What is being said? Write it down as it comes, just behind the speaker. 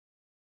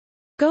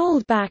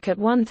Gold back at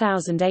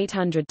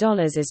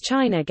 $1,800 as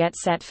China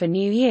gets set for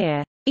New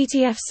Year.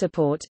 ETFs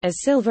support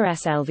as silver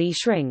SLV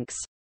shrinks.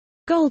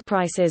 Gold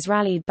prices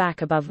rallied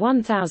back above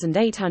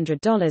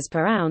 $1,800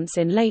 per ounce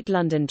in late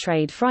London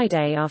trade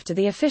Friday after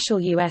the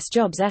official U.S.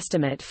 jobs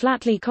estimate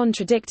flatly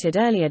contradicted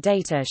earlier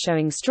data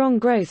showing strong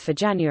growth for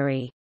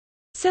January.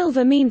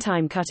 Silver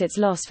meantime cut its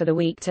loss for the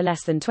week to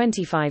less than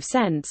 25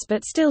 cents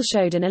but still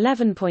showed an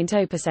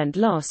 11.0%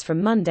 loss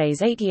from Monday's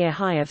 8-year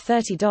high of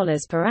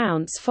 $30 per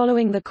ounce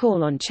following the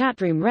call on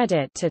chatroom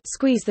Reddit to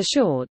squeeze the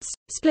shorts,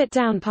 split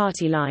down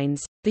party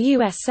lines. The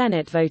U.S.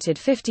 Senate voted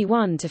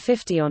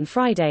 51-50 on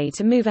Friday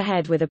to move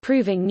ahead with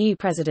approving new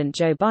President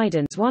Joe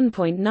Biden's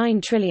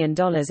 $1.9 trillion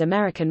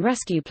American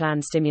Rescue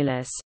Plan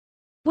stimulus.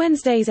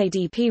 Wednesday's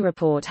ADP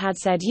report had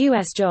said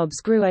U.S.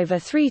 jobs grew over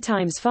 3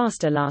 times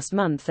faster last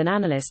month than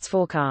analysts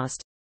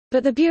forecast.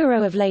 But the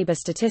Bureau of Labor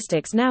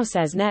Statistics now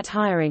says net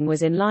hiring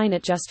was in line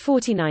at just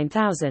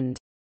 49,000.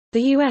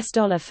 The U.S.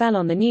 dollar fell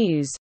on the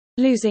news,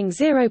 losing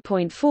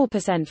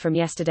 0.4% from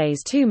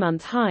yesterday's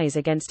 2-month highs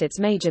against its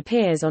major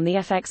peers on the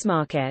FX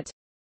market.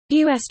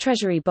 U.S.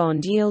 Treasury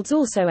bond yields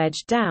also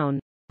edged down,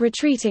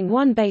 retreating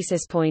 1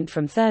 basis point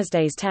from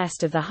Thursday's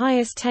test of the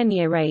highest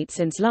 10-year rate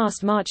since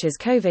last March's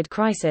COVID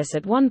crisis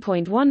at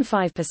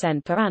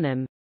 1.15% per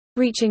annum,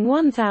 reaching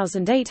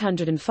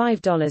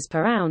 $1,805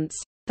 per ounce.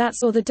 That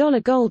saw the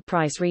dollar gold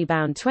price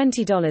rebound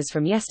 $20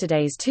 from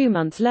yesterday's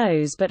 2-month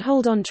lows but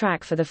hold on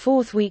track for the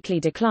 4th weekly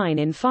decline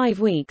in 5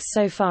 weeks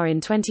so far in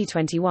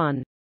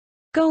 2021.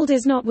 Gold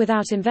is not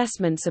without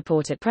investment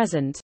support at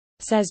present,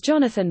 says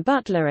Jonathan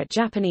Butler at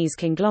Japanese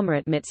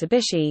conglomerate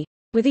Mitsubishi,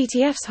 with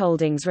ETFs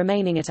holdings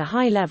remaining at a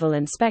high level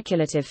and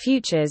speculative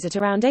futures at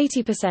around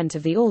 80%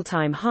 of the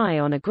all-time high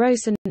on a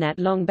gross and net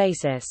long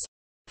basis.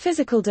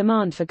 Physical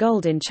demand for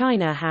gold in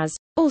China has,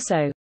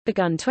 also,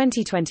 begun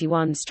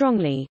 2021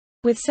 strongly,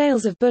 with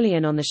sales of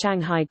bullion on the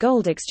Shanghai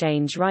Gold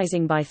Exchange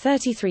rising by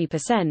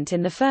 33%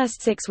 in the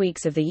first 6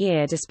 weeks of the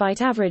year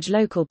despite average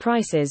local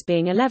prices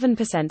being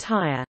 11%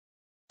 higher.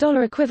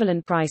 Dollar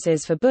equivalent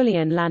prices for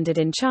bullion landed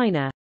in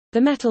China,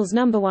 the metal's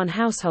 #1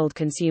 household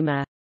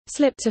consumer,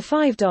 slipped to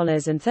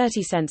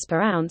 $5.30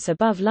 per ounce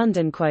above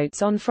London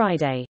quotes on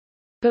Friday.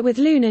 But with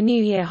Lunar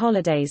New Year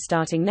holidays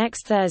starting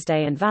next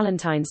Thursday and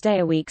Valentine's Day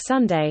a week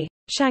Sunday,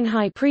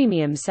 Shanghai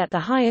Premium set the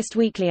highest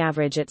weekly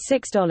average at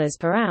 $6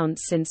 per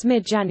ounce since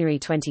mid-January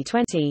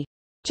 2020,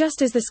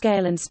 just as the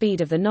scale and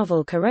speed of the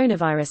novel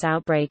coronavirus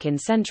outbreak in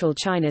central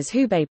China's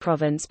Hubei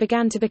province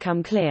began to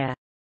become clear.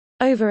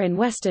 Over in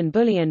Western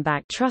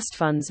bullion-backed trust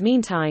funds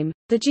meantime,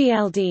 the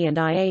GLD and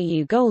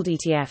IAU gold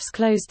ETFs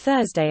closed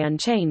Thursday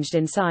unchanged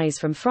in size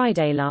from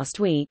Friday last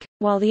week,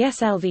 while the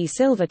SLV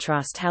Silver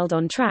Trust held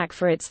on track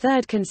for its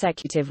 3rd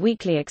consecutive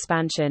weekly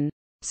expansion,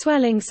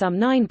 swelling some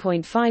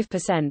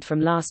 9.5% from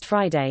last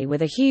Friday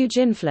with a huge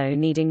inflow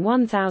needing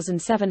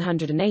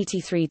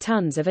 1,783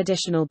 tons of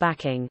additional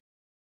backing.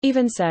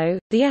 Even so,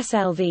 the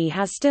SLV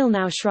has still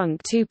now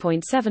shrunk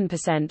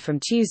 2.7% from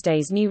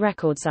Tuesday's new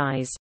record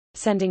size,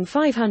 sending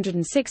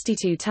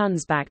 562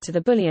 tons back to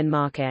the bullion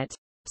market,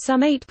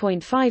 some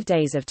 8.5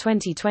 days of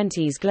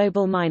 2020's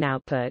global mine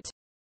output.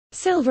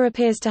 Silver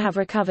appears to have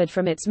recovered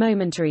from its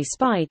momentary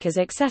spike as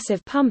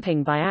excessive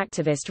pumping by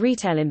activist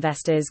retail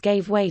investors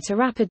gave way to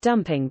rapid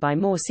dumping by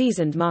more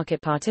seasoned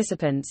market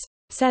participants,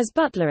 says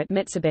Butler at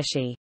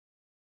Mitsubishi.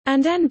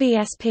 And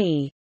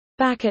NBSP,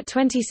 back at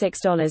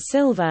 $26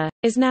 silver,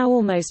 is now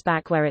almost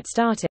back where it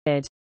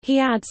started, he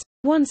adds,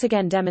 once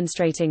again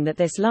demonstrating that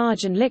this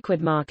large and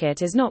liquid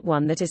market is not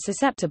one that is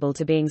susceptible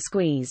to being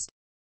squeezed.